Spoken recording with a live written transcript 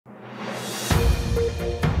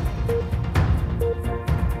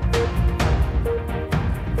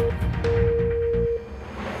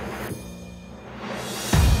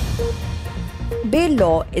Bail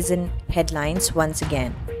law is in headlines once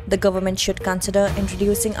again. The government should consider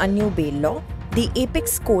introducing a new bail law. The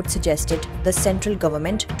apex court suggested the central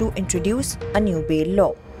government to introduce a new bail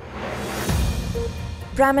law.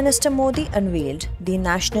 Prime Minister Modi unveiled the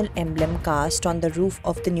national emblem cast on the roof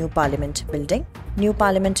of the new Parliament building. New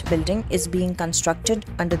Parliament building is being constructed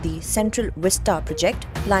under the Central Vista project.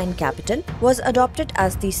 Lion Capital was adopted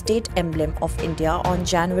as the state emblem of India on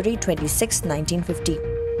January 26, 1950.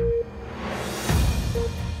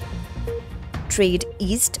 Trade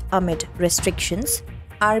eased amid restrictions.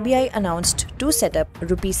 RBI announced to set up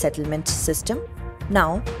rupee settlement system.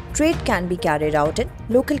 Now, trade can be carried out in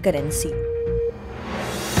local currency.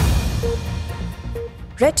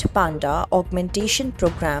 Red Panda Augmentation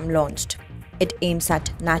Program launched. It aims at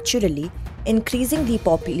naturally increasing the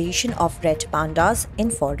population of red pandas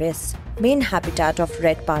in forests. Main habitat of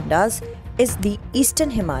red pandas is the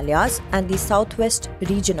eastern Himalayas and the southwest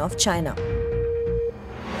region of China.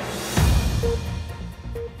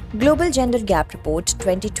 Global Gender Gap Report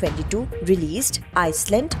 2022 released.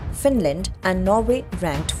 Iceland, Finland and Norway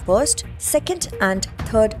ranked first, second and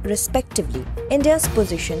third respectively. India's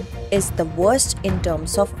position is the worst in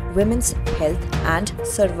terms of women's health and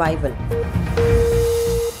survival.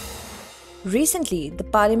 Recently, the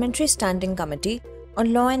Parliamentary Standing Committee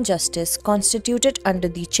on Law and Justice, constituted under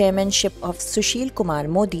the chairmanship of Sushil Kumar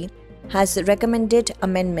Modi, has recommended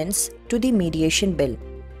amendments to the Mediation Bill.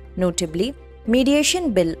 Notably,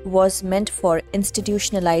 Mediation Bill was meant for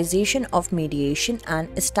institutionalization of mediation and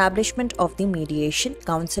establishment of the Mediation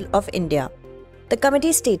Council of India. The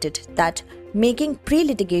committee stated that making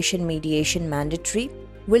pre-litigation mediation mandatory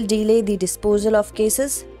will delay the disposal of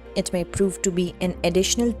cases. It may prove to be an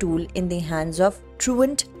additional tool in the hands of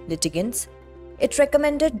truant litigants. It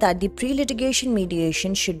recommended that the pre-litigation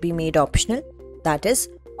mediation should be made optional, that is,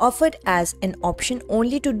 offered as an option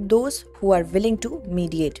only to those who are willing to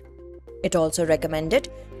mediate. It also recommended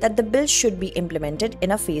that the bill should be implemented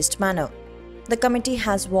in a phased manner. The committee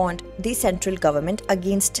has warned the central government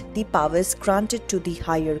against the powers granted to the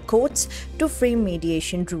higher courts to frame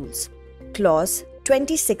mediation rules. Clause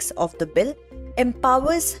 26 of the bill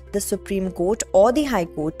empowers the Supreme Court or the High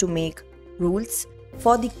Court to make rules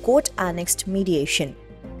for the court-annexed mediation.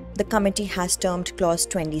 The committee has termed Clause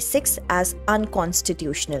 26 as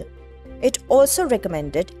unconstitutional. It also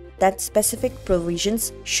recommended that specific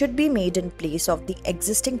provisions should be made in place of the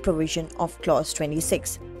existing provision of Clause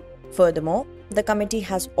 26. Furthermore, the committee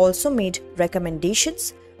has also made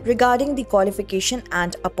recommendations regarding the qualification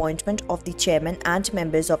and appointment of the chairman and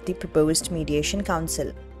members of the proposed Mediation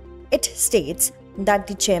Council. It states that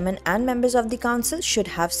the chairman and members of the council should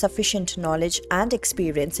have sufficient knowledge and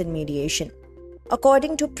experience in mediation.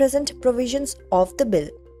 According to present provisions of the bill,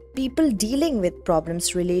 people dealing with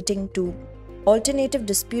problems relating to alternative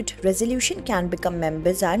dispute resolution can become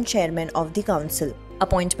members and chairmen of the council.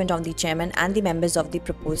 Appointment of the chairman and the members of the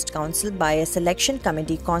proposed council by a selection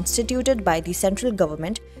committee constituted by the central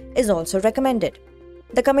government is also recommended.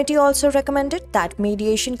 The committee also recommended that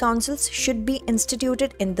mediation councils should be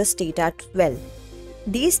instituted in the state as well.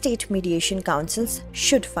 These state mediation councils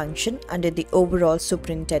should function under the overall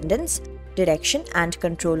superintendence, direction and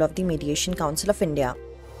control of the Mediation Council of India.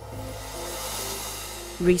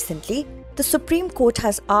 Recently, the Supreme Court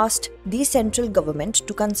has asked the central government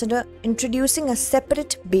to consider introducing a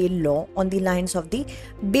separate bail law on the lines of the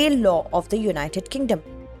bail law of the United Kingdom.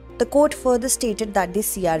 The court further stated that the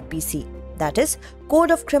CRPC, that is, Code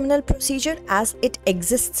of Criminal Procedure as it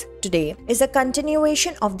exists today, is a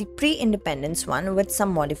continuation of the pre-independence one with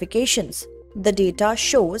some modifications. The data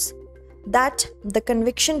shows that the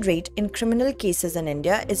conviction rate in criminal cases in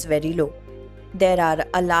India is very low. There are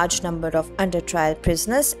a large number of under-trial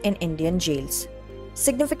prisoners in Indian jails.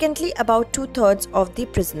 Significantly, about 2/3 of the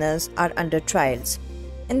prisoners are under trials.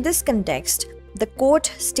 In this context, the court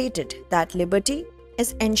stated that liberty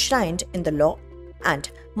is enshrined in the law and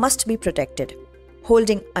must be protected.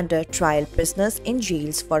 Holding under-trial prisoners in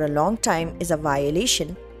jails for a long time is a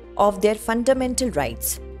violation of their fundamental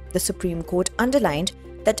rights. The Supreme Court underlined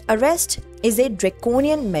that arrest is a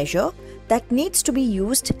draconian measure that needs to be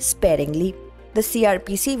used sparingly. The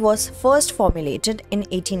CRPC was first formulated in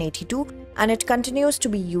 1882 and it continues to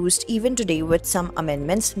be used even today with some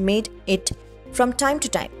amendments made it from time to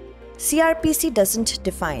time. CRPC doesn't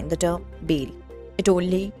define the term bail. It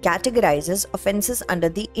only categorizes offences under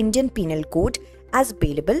the Indian Penal Code as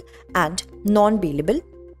bailable and non-bailable.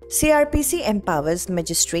 CRPC empowers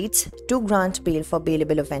magistrates to grant bail for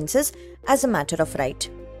bailable offences as a matter of right.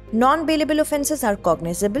 Non-bailable offences are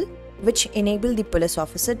cognizable, which enable the police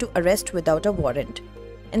officer to arrest without a warrant.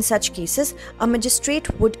 In such cases, a magistrate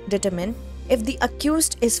would determine if the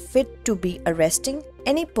accused is fit to be arresting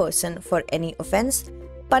any person for any offence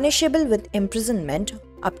punishable with imprisonment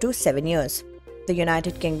up to 7 years. The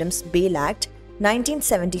United Kingdom's Bail Act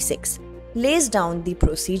 1976 lays down the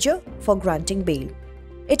procedure for granting bail.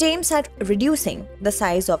 It aims at reducing the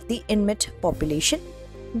size of the inmate population.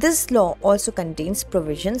 This law also contains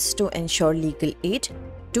provisions to ensure legal aid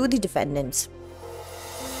to the defendants.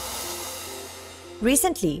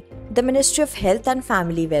 Recently, the Ministry of Health and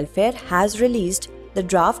Family Welfare has released the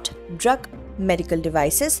draft Drug, Medical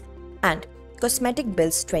Devices and Cosmetic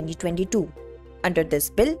Bills 2022. Under this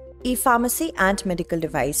bill, e-pharmacy and medical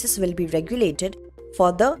devices will be regulated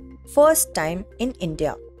for the first time in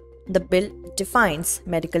India. The bill defines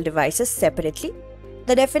medical devices separately.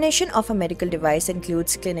 The definition of a medical device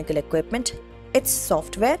includes clinical equipment, its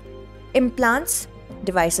software, implants,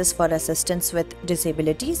 devices for assistance with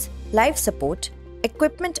disabilities, life support.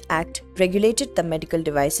 Equipment Act regulated the medical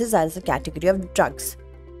devices as a category of drugs.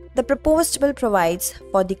 The proposed bill provides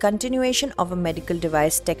for the continuation of a medical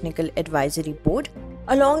device technical advisory board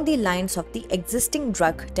along the lines of the existing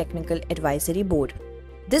Drug Technical Advisory Board.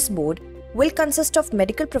 This board will consist of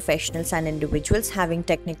medical professionals and individuals having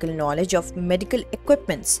technical knowledge of medical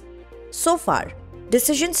equipments. So far,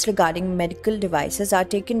 decisions regarding medical devices are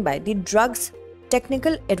taken by the Drugs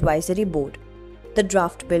Technical Advisory Board. The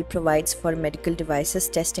draft bill provides for medical devices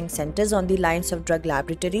testing centers on the lines of drug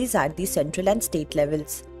laboratories at the central and state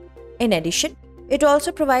levels. In addition, it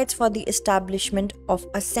also provides for the establishment of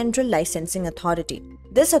a central licensing authority.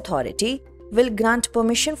 This authority will grant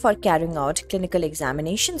permission for carrying out clinical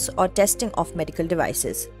examinations or testing of medical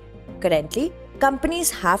devices. Currently,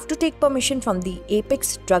 companies have to take permission from the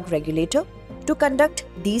apex drug regulator to conduct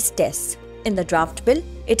these tests. In the draft bill,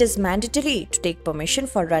 it is mandatory to take permission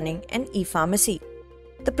for running an e-pharmacy.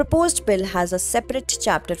 The proposed bill has a separate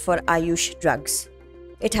chapter for Ayush drugs.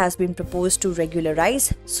 It has been proposed to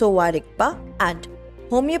regularize Sowa Rigpa and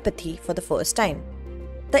homeopathy for the first time.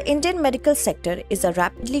 The Indian medical sector is a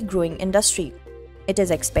rapidly growing industry. It is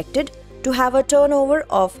expected to have a turnover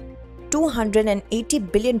of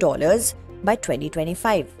 $280 billion by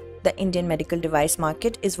 2025. The Indian medical device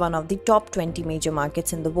market is one of the top 20 major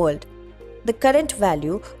markets in the world. The current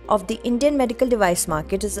value of the Indian medical device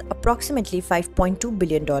market is approximately $5.2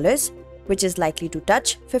 billion, which is likely to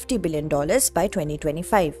touch $50 billion by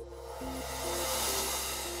 2025.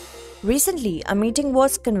 Recently, a meeting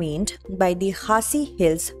was convened by the Khasi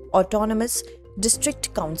Hills Autonomous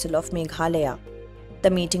District Council of Meghalaya. The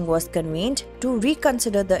meeting was convened to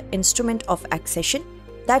reconsider the instrument of accession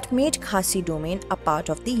that made Khasi domain a part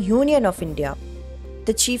of the Union of India.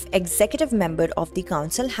 The chief executive member of the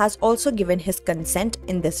council has also given his consent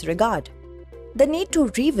in this regard. The need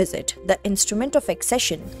to revisit the instrument of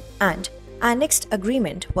accession and annexed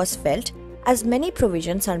agreement was felt as many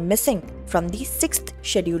provisions are missing from the 6th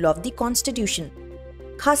schedule of the constitution.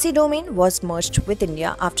 Khasi domain was merged with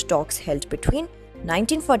India after talks held between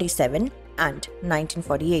 1947 and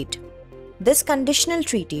 1948. This conditional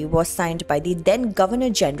treaty was signed by the then Governor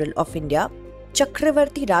General of India,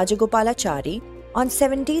 Chakravarti Rajagopalachari, on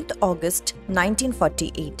 17th August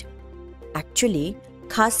 1948. Actually,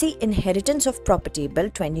 Khasi Inheritance of Property Bill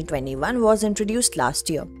 2021 was introduced last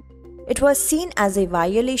year. It was seen as a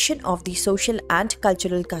violation of the social and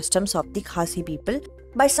cultural customs of the Khasi people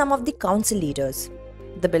by some of the council leaders.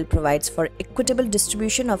 The bill provides for equitable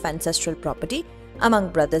distribution of ancestral property among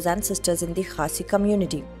brothers and sisters in the Khasi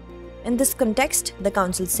community. In this context, the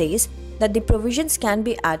council says that the provisions can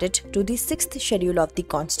be added to the 6th schedule of the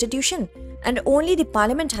constitution and only the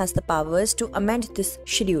parliament has the powers to amend this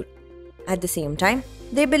schedule. At the same time,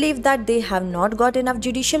 they believe that they have not got enough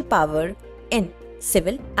judicial power in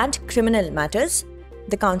civil and criminal matters.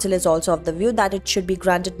 The council is also of the view that it should be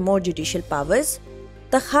granted more judicial powers.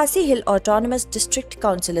 The Khasi Hill Autonomous District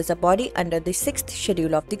Council is a body under the 6th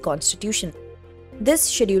schedule of the constitution. This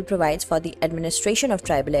schedule provides for the administration of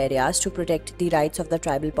tribal areas to protect the rights of the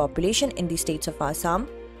tribal population in the states of Assam,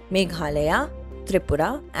 Meghalaya,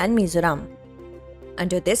 Tripura and Mizoram.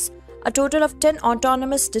 Under this, a total of 10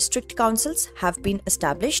 autonomous district councils have been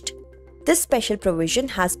established. This special provision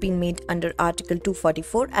has been made under Article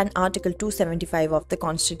 244 and Article 275 of the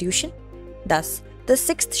Constitution. Thus, the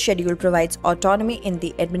 6th schedule provides autonomy in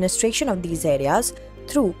the administration of these areas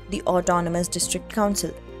through the Autonomous District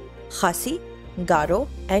Council. Khasi, Garo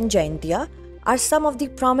and Jaintia are some of the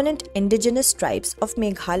prominent indigenous tribes of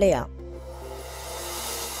Meghalaya.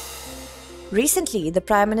 Recently, the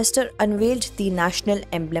Prime Minister unveiled the National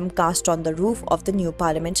Emblem cast on the roof of the new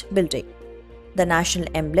Parliament building. The National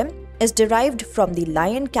Emblem is derived from the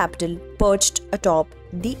lion capital perched atop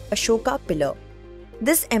the Ashoka pillar.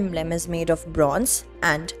 This emblem is made of bronze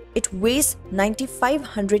and It weighs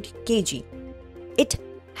 9500 kg. It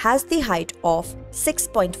has the height of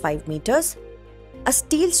 6.5 meters. A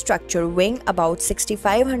steel structure weighing about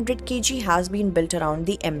 6500 kg has been built around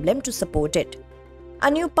the emblem to support it.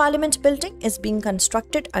 A new Parliament building is being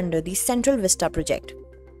constructed under the Central Vista project.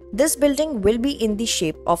 This building will be in the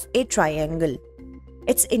shape of a triangle.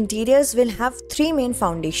 Its interiors will have 3 main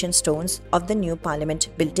foundation stones of the new Parliament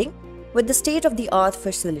building with the state-of-the-art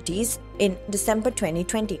facilities in December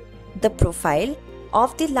 2020. The profile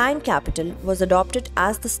of the Lion Capital was adopted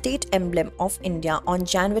as the state emblem of India on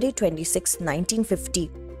January 26, 1950.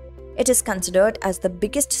 It is considered as the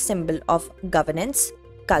biggest symbol of governance,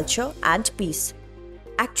 culture and peace.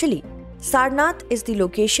 Actually, Sarnath is the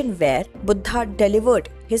location where Buddha delivered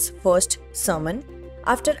his first sermon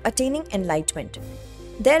after attaining enlightenment.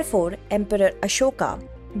 Therefore, Emperor Ashoka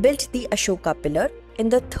built the Ashoka pillar in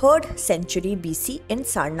the 3rd century BC in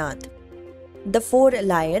Sarnath. The 4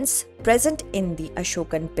 lions present in the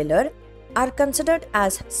Ashokan pillar are considered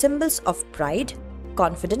as symbols of pride,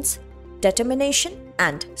 confidence, determination,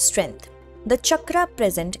 and strength. The chakra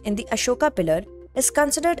present in the Ashoka pillar is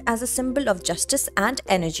considered as a symbol of justice and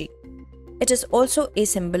energy. It is also a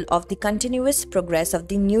symbol of the continuous progress of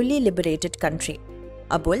the newly liberated country.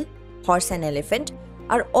 A bull, horse, and elephant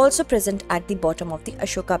are also present at the bottom of the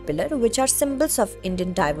Ashoka pillar, which are symbols of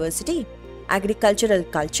Indian diversity, agricultural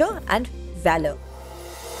culture, and valor.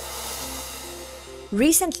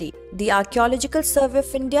 Recently, the Archaeological Survey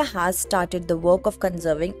of India has started the work of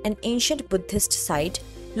conserving an ancient Buddhist site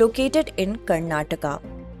located in Karnataka.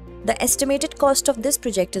 The estimated cost of this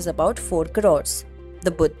project is about 4 crores.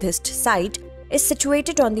 The Buddhist site is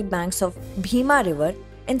situated on the banks of Bhima River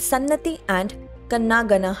in Sannati and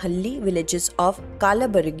Kannaganahalli villages of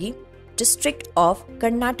Kalaburgi, district of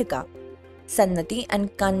Karnataka. Sannati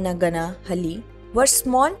and Kannaganahalli were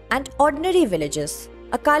small and ordinary villages.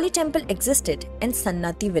 A Kali temple existed in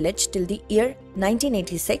Sannati village till the year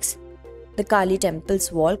 1986. The Kali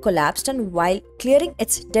temple's wall collapsed, and while clearing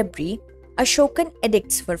its debris, Ashokan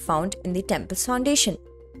edicts were found in the temple's foundation.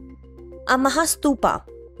 A Mahastupa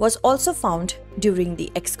was also found during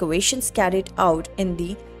the excavations carried out in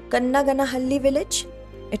the Kannaganahalli village.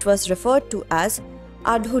 It was referred to as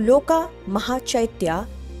Adhuloka Mahachaitya,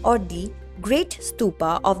 or the Great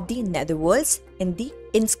Stupa of the Netherworlds, in the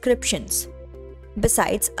inscriptions.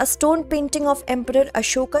 Besides, a stone painting of Emperor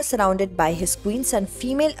Ashoka surrounded by his queens and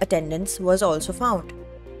female attendants was also found.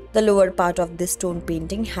 The lower part of this stone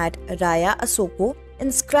painting had Raya Asoko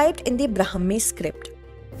inscribed in the Brahmi script.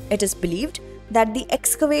 It is believed that the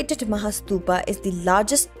excavated Mahastupa is the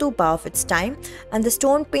largest stupa of its time, and the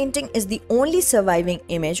stone painting is the only surviving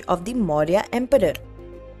image of the Maurya emperor.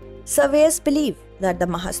 Surveyors believe that the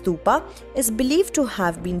Mahastupa is believed to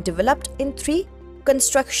have been developed in 3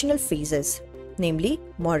 constructional phases, namely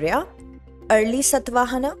Maurya, early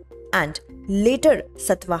Satvahana, and later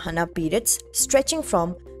Satvahana periods stretching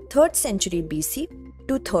from 3rd century BC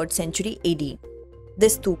to 3rd century AD.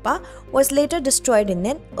 This stupa was later destroyed in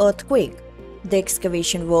an earthquake. The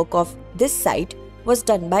excavation work of this site was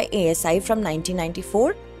done by ASI from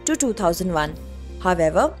 1994 to 2001.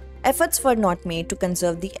 However, efforts were not made to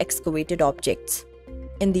conserve the excavated objects.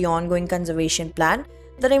 In the ongoing conservation plan,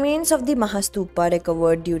 the remains of the Mahastupa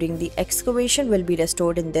recovered during the excavation will be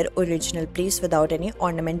restored in their original place without any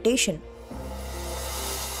ornamentation.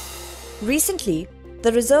 Recently,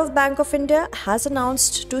 the Reserve Bank of India has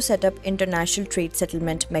announced to set up international trade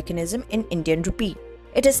settlement mechanism in Indian rupee.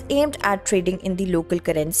 It is aimed at trading in the local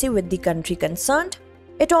currency with the country concerned.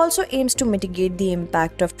 It also aims to mitigate the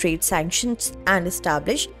impact of trade sanctions and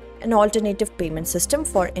establish an alternative payment system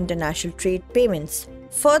for international trade payments.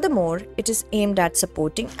 Furthermore, it is aimed at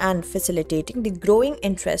supporting and facilitating the growing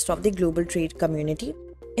interest of the global trade community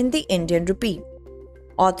in the Indian rupee.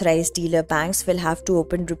 Authorized dealer banks will have to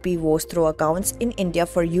open rupee Vostro accounts in India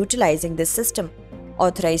for utilizing this system.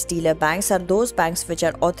 Authorized dealer banks are those banks which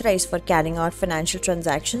are authorized for carrying out financial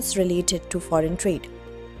transactions related to foreign trade.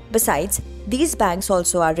 Besides, these banks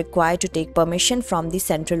also are required to take permission from the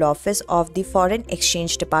Central Office of the Foreign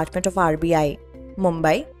Exchange Department of RBI,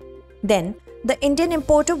 Mumbai. Then, the Indian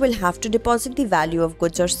importer will have to deposit the value of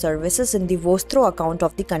goods or services in the Vostro account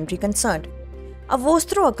of the country concerned. A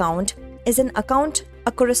Vostro account is an account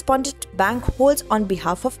a correspondent bank holds on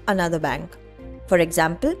behalf of another bank. For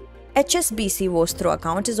example, HSBC Vostro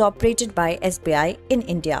account is operated by SBI in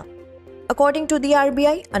India. According to the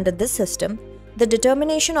RBI, under this system, the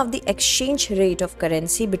determination of the exchange rate of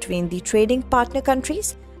currency between the trading partner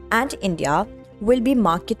countries and India will be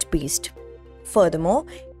market-based. Furthermore,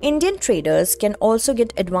 Indian traders can also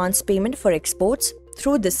get advance payment for exports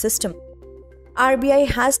through this system. RBI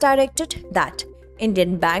has directed that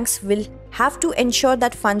Indian banks will have to ensure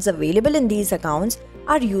that funds available in these accounts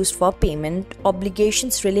are used for payment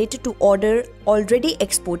obligations related to order already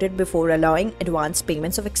exported before allowing advance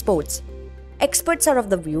payments of exports. Experts are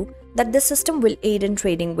of the view that this system will aid in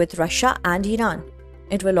trading with Russia and Iran.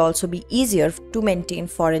 It will also be easier to maintain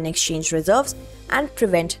foreign exchange reserves and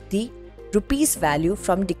prevent the rupee's value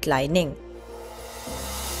from declining.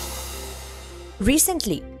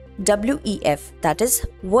 Recently, WEF, that is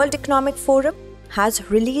World Economic Forum, has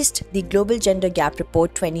released the Global Gender Gap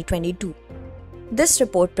Report 2022. This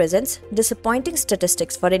report presents disappointing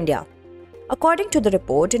statistics for India. According to the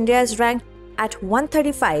report, India is ranked at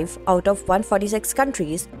 135 out of 146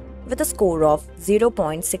 countries with a score of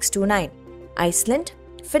 0.629. Iceland,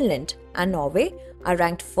 Finland, and Norway are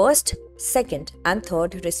ranked first, second, and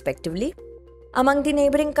third, respectively. Among the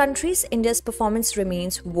neighboring countries, India's performance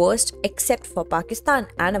remains worst except for Pakistan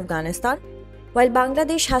and Afghanistan, while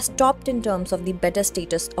Bangladesh has topped in terms of the better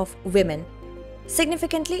status of women.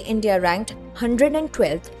 Significantly, India ranked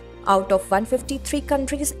 112th out of 153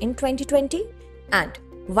 countries in 2020 and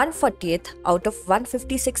 140th out of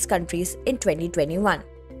 156 countries in 2021.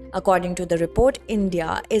 According to the report,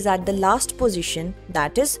 India is at the last position,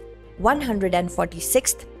 that is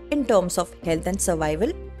 146th in terms of health and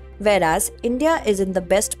survival, whereas India is in the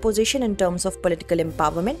best position in terms of political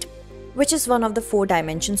empowerment, which is one of the 4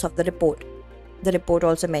 dimensions of the report. The report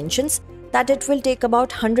also mentions that it will take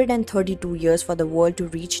about 132 years for the world to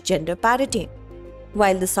reach gender parity,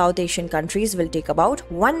 while the South Asian countries will take about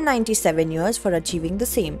 197 years for achieving the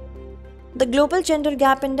same. The Global Gender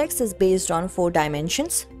Gap Index is based on 4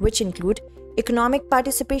 dimensions, which include economic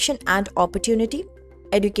participation and opportunity,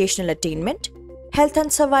 educational attainment, health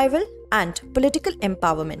and survival, and political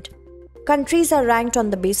empowerment. Countries are ranked on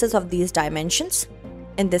the basis of these dimensions.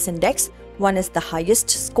 In this index, 1 is the highest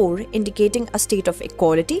score, indicating a state of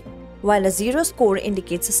equality, while a 0 score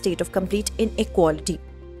indicates a state of complete inequality.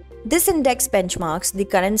 This index benchmarks the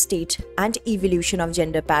current state and evolution of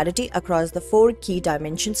gender parity across the 4 key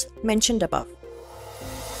dimensions mentioned above.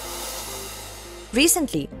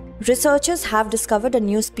 Recently, researchers have discovered a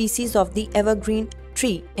new species of the evergreen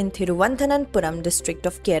tree in Thiruvananthapuram district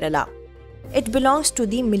of Kerala. It belongs to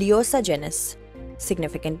the Meliosa genus.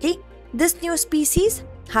 Significantly, this new species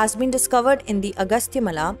has been discovered in the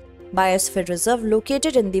Agasthyamala Biosphere Reserve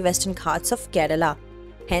located in the Western Ghats of Kerala.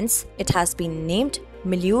 Hence, it has been named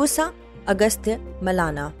Meliosa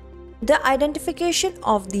agasthyamallana. The identification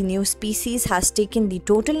of the new species has taken the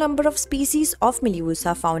total number of species of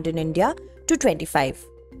Meliosa found in India to 25.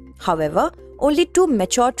 However, only 2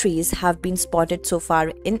 mature trees have been spotted so far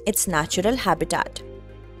in its natural habitat.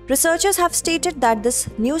 Researchers have stated that this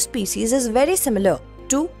new species is very similar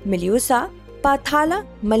to Meliosa pathala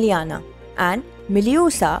maliana and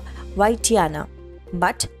Meliosa whitiana,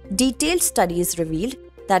 but detailed studies revealed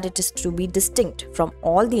that it is to be distinct from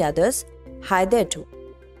all the others hitherto.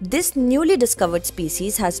 This newly discovered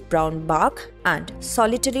species has brown bark and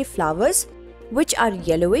solitary flowers, which are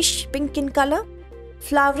yellowish pink in color.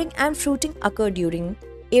 Flowering and fruiting occur during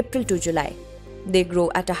April to July. They grow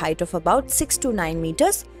at a height of about 6 to 9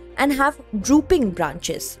 meters and have drooping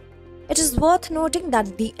branches. It is worth noting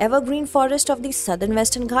that the evergreen forest of the southern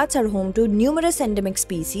Western Ghats are home to numerous endemic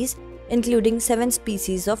species, including 7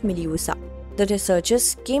 species of Meliosa. The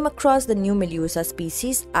researchers came across the new Meliosa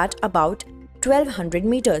species at about 1200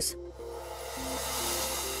 meters.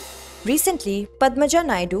 Recently, Padmaja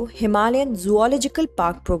Naidu Himalayan Zoological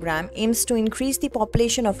Park program aims to increase the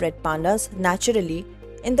population of red pandas naturally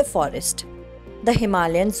in the forest. The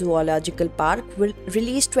Himalayan Zoological Park will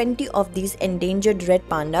release 20 of these endangered red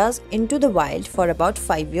pandas into the wild for about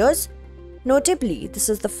 5 years. Notably, this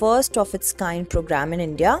is the first of its kind program in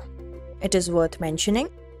India. It is worth mentioning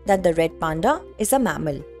that the red panda is a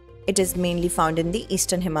mammal. It is mainly found in the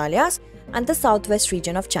eastern Himalayas and the southwest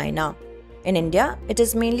region of China. In India, it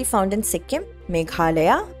is mainly found in Sikkim,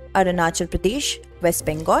 Meghalaya, Arunachal Pradesh, West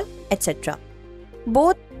Bengal, etc.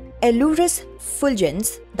 Both Elurus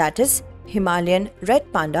fulgens, that is Himalayan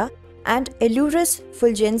red panda, and Elurus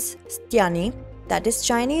fulgens stiani, that is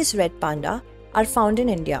Chinese red panda, are found in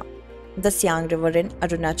India. The Siang River in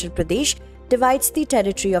Arunachal Pradesh divides the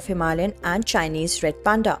territory of Himalayan and Chinese red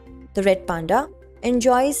panda. The red panda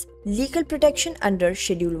enjoys legal protection under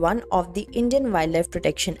Schedule 1 of the Indian Wildlife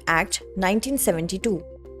Protection Act 1972.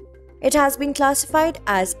 It has been classified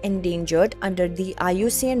as endangered under the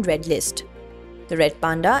IUCN Red List. The red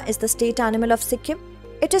panda is the state animal of Sikkim.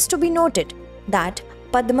 It is to be noted that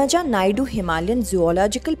Padmaja Naidu Himalayan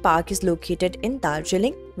Zoological Park is located in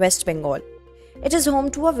Darjeeling, West Bengal. It is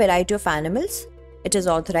home to a variety of animals. It is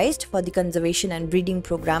authorized for the conservation and breeding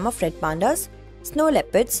program of red pandas, snow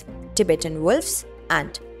leopards, Tibetan wolves,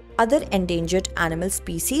 and other endangered animal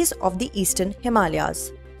species of the eastern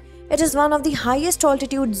Himalayas. It is one of the highest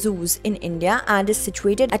altitude zoos in India and is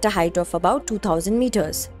situated at a height of about 2000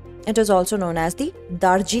 meters. It is also known as the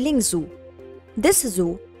Darjeeling Zoo. This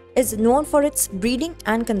zoo is known for its breeding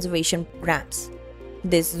and conservation programs.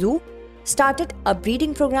 This zoo started a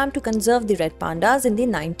breeding program to conserve the red pandas in the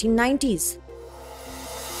 1990s.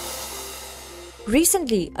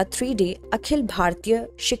 Recently, a 3-day Akhil Bharatiya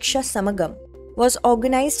Shiksha Samagam was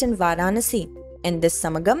organized in Varanasi. In this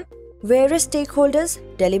Samagam, various stakeholders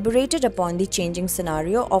deliberated upon the changing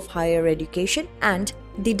scenario of higher education and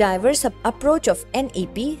the diverse approach of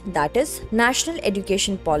NEP, that is, National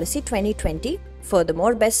Education Policy 2020.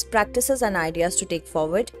 Furthermore, best practices and ideas to take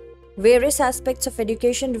forward. Various aspects of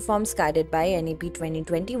education reforms guided by NEP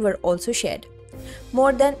 2020 were also shared.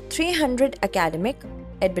 More than 300 academic,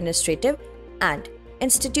 administrative, and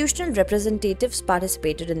institutional representatives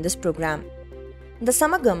participated in this program. The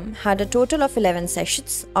Samagam had a total of 11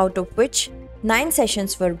 sessions, out of which 9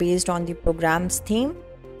 sessions were based on the program's theme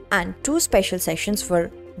and 2 special sessions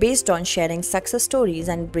were based on sharing success stories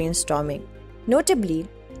and brainstorming. Notably,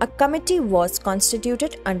 a committee was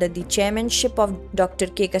constituted under the chairmanship of Dr.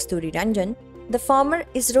 K. Kasturi Ranjan, the former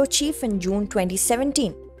ISRO chief, in June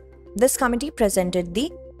 2017. This committee presented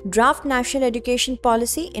the Draft National Education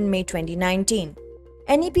Policy in May 2019.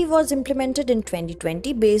 NEP was implemented in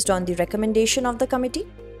 2020 based on the recommendation of the committee.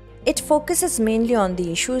 It focuses mainly on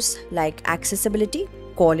the issues like accessibility,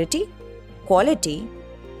 quality,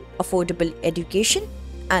 affordable education,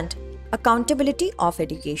 and accountability of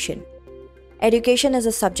education. Education is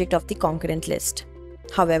a subject of the concurrent list.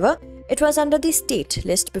 However, it was under the state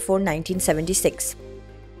list before 1976.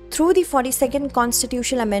 Through the 42nd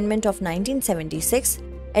Constitutional Amendment of 1976,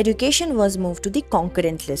 education was moved to the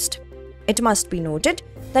concurrent list. It must be noted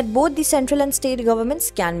that both the central and state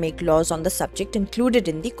governments can make laws on the subject included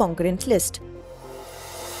in the concurrent list.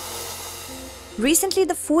 Recently,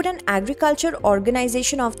 the Food and Agriculture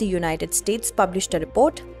Organization of the United States published a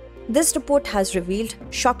report. This report has revealed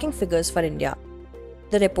shocking figures for India.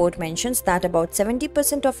 The report mentions that about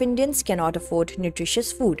 70% of Indians cannot afford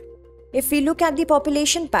nutritious food. If we look at the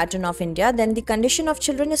population pattern of India, then the condition of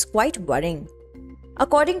children is quite worrying.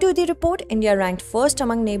 According to the report, India ranked first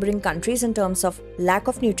among neighboring countries in terms of lack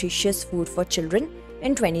of nutritious food for children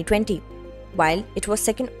in 2020, while it was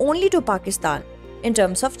second only to Pakistan in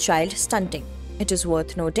terms of child stunting. It is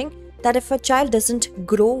worth noting that if a child doesn't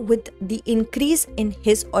grow with the increase in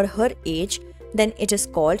his or her age, then it is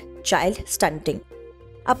called child stunting.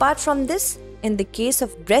 Apart from this, in the case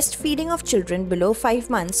of breastfeeding of children below 5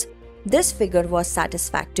 months, this figure was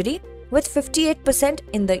satisfactory with 58%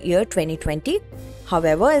 in the year 2020.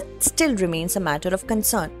 However, it still remains a matter of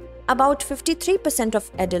concern. About 53% of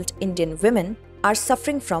adult Indian women are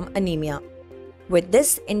suffering from anemia. With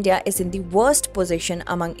this, India is in the worst position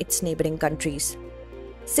among its neighboring countries.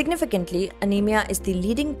 Significantly, anemia is the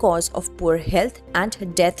leading cause of poor health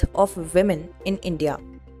and death of women in India.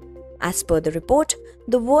 As per the report,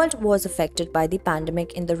 the world was affected by the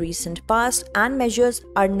pandemic in the recent past and measures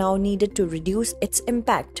are now needed to reduce its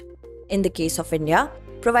impact. In the case of India,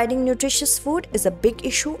 providing nutritious food is a big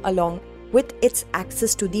issue along with its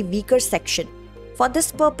access to the weaker section. For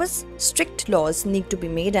this purpose, strict laws need to be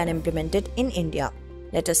made and implemented in India.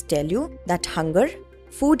 Let us tell you that hunger,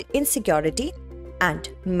 food insecurity, and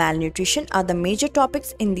malnutrition are the major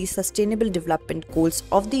topics in the Sustainable Development Goals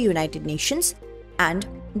of the United Nations, and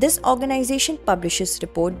this organization publishes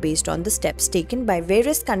report based on the steps taken by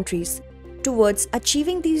various countries towards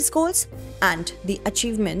achieving these goals and the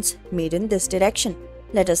achievements made in this direction.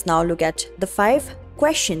 Let us now look at the 5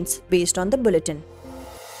 questions based on the bulletin.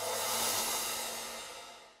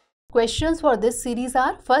 Questions for this series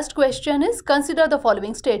are: first question is, consider the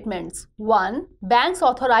following statements. 1. Banks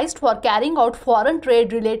authorized for carrying out foreign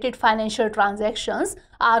trade related financial transactions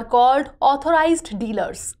are called authorized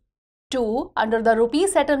dealers. 2. Under the rupee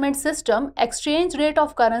settlement system, exchange rate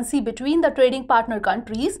of currency between the trading partner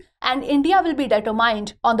countries and India will be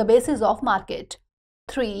determined on the basis of market.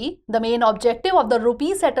 3. The main objective of the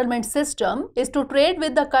rupee settlement system is to trade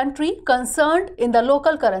with the country concerned in the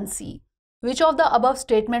local currency. Which of the above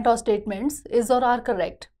statement or statements is or are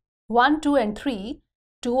correct? 1, 2 and 3,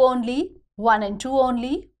 2 only, 1 and 2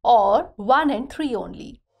 only, or 1 and 3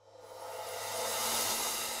 only?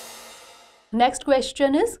 Next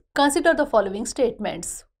question is, consider the following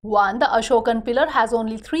statements. 1. The Ashokan pillar has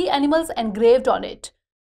only 3 animals engraved on it.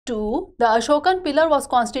 2. The Ashokan pillar was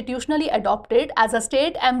constitutionally adopted as a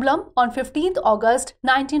state emblem on 15th August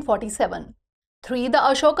 1947. 3. The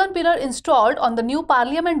Ashokan pillar installed on the new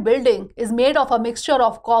parliament building is made of a mixture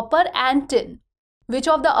of copper and tin. Which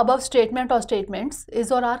of the above statement or statements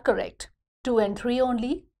is or are correct? 2 and 3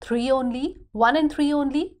 only, 3 only, 1 and 3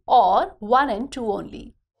 only, or 1 and 2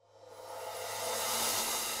 only?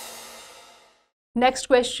 Next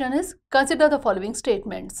question is, consider the following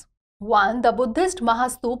statements. 1. The Buddhist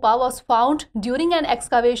Mahastupa was found during an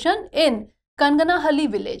excavation in Kanganahalli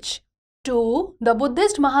village. 2. The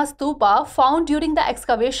Buddhist Mahastupa found during the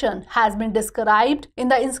excavation has been described in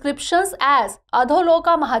the inscriptions as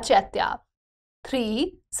Adholoka Mahachaitya.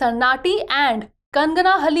 3. Sarnati and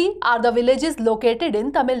Kanganahalli are the villages located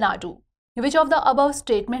in Tamil Nadu. Which of the above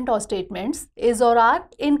statement or statements is or are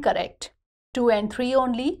incorrect? 2 and 3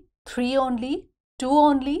 only, 3 only, 2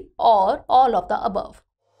 only, or all of the above?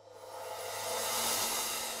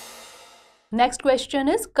 Next question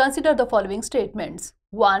is, consider the following statements.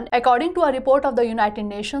 1. According to a report of the United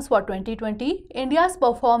Nations for 2020, India's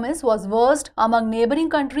performance was worst among neighboring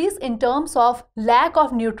countries in terms of lack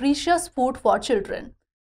of nutritious food for children.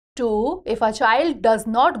 2. If a child does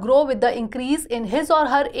not grow with the increase in his or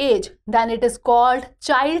her age, then it is called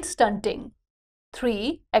child stunting.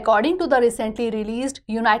 3. According to the recently released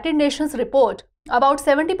United Nations report, about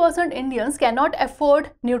 70% Indians cannot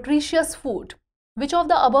afford nutritious food. Which of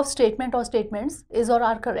the above statement or statements is or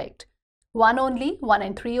are correct? 1 only, 1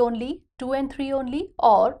 and 3 only, 2 and 3 only,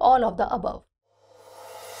 or all of the above?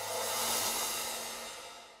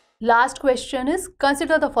 Last question is,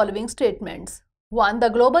 consider the following statements. 1. The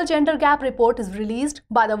Global Gender Gap Report is released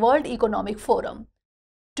by the World Economic Forum.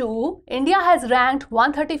 2. India has ranked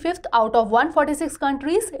 135th out of 146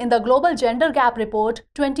 countries in the Global Gender Gap Report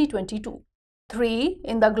 2022. 3.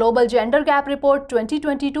 In the Global Gender Gap Report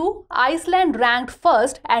 2022, Iceland ranked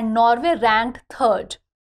first and Norway ranked third.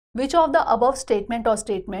 Which of the above statement or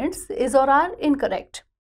statements is or are incorrect?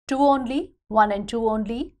 2 only, 1 and 2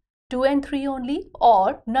 only, 2 and 3 only,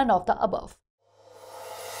 or none of the above?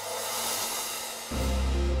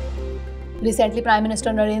 Recently, Prime Minister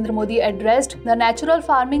Narendra Modi addressed the Natural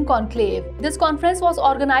Farming Conclave. This conference was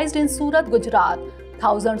organized in Surat, Gujarat.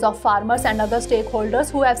 Thousands of farmers and other stakeholders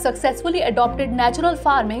who have successfully adopted natural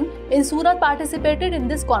farming in Surat participated in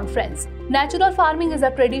this conference. Natural farming is a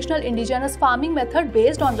traditional indigenous farming method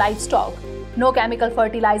based on livestock. No chemical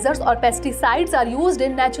fertilizers or pesticides are used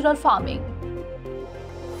in natural farming.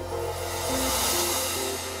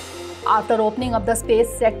 After opening up the space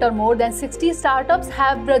sector, more than 60 startups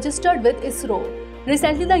have registered with ISRO.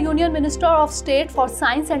 Recently, the Union Minister of State for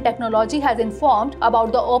Science and Technology has informed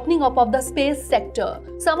about the opening up of the space sector.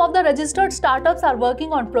 Some of the registered startups are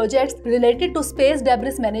working on projects related to space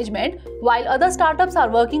debris management, while other startups are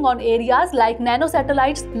working on areas like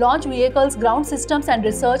nanosatellites, launch vehicles, ground systems and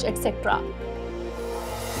research, etc.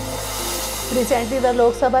 Recently, the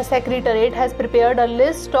Lok Sabha Secretariat has prepared a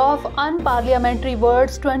list of unparliamentary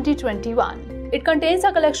words 2021. It contains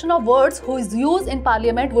a collection of words whose use in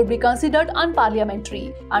parliament would be considered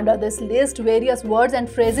unparliamentary. Under this list, various words and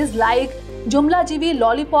phrases like Jumla Jivi,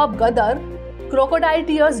 Lollipop, Gadar, Crocodile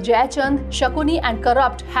Tears, Jaichand, Shakuni and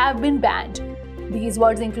Corrupt have been banned. These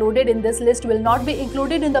words included in this list will not be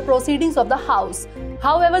included in the proceedings of the House.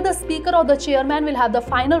 However, the Speaker or the Chairman will have the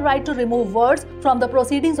final right to remove words from the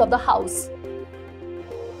proceedings of the House.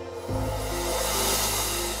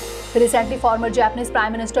 Recently, former Japanese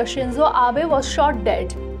Prime Minister Shinzo Abe was shot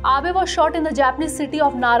dead. Abe was shot in the Japanese city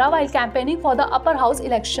of Nara while campaigning for the upper house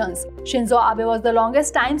elections. Shinzo Abe was the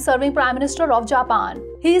longest time serving Prime Minister of Japan.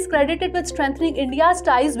 He is credited with strengthening India's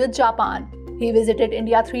ties with Japan. He visited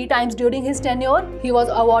India 3 times during his tenure. He was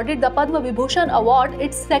awarded the Padma Vibhushan Award,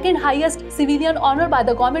 its second highest civilian honor by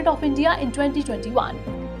the Government of India in 2021.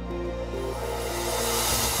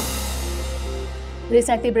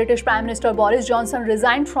 Recently, British Prime Minister Boris Johnson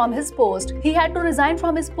resigned from his post. He had to resign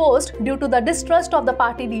from his post due to the distrust of the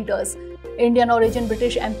party leaders. Indian origin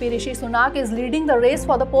British MP Rishi Sunak is leading the race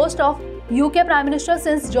for the post of UK Prime Minister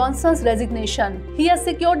since Johnson's resignation. He has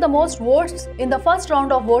secured the most votes in the first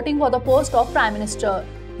round of voting for the post of Prime Minister.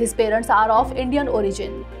 His parents are of Indian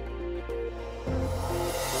origin.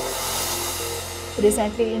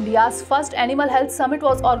 Recently, India's first Animal Health Summit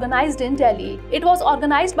was organized in Delhi. It was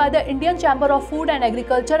organized by the Indian Chamber of Food and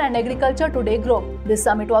Agriculture Today group. This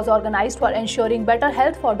summit was organized for ensuring better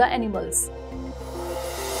health for the animals.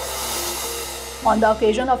 On the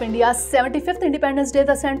occasion of India's 75th Independence Day,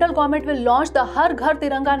 the central government will launch the Har Ghar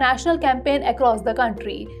Tiranga national campaign across the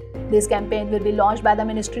country. This campaign will be launched by the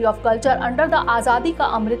Ministry of Culture under the Azadi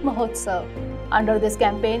Ka Amrit Mahotsav. Under this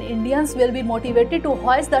campaign, Indians will be motivated to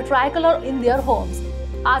hoist the tricolor in their homes.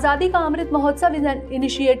 Azadi Ka Amrit Mahotsav is an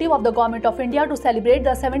initiative of the Government of India to celebrate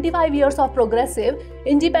the 75 years of progressive,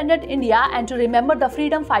 independent India and to remember the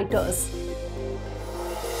freedom fighters.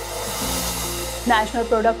 National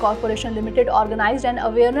Product Corporation Limited organized an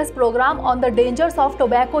awareness program on the dangers of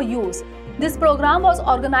tobacco use. This program was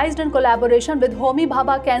organized in collaboration with Homi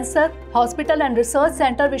Bhabha Cancer Hospital and Research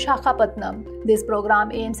Center, Visakhapatnam. This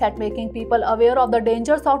program aims at making people aware of the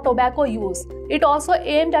dangers of tobacco use. It also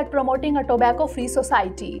aimed at promoting a tobacco-free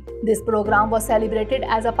society. This program was celebrated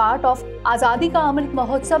as a part of Azadi Ka Amrit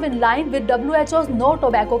Mahotsav in line with WHO's No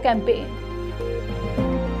Tobacco campaign.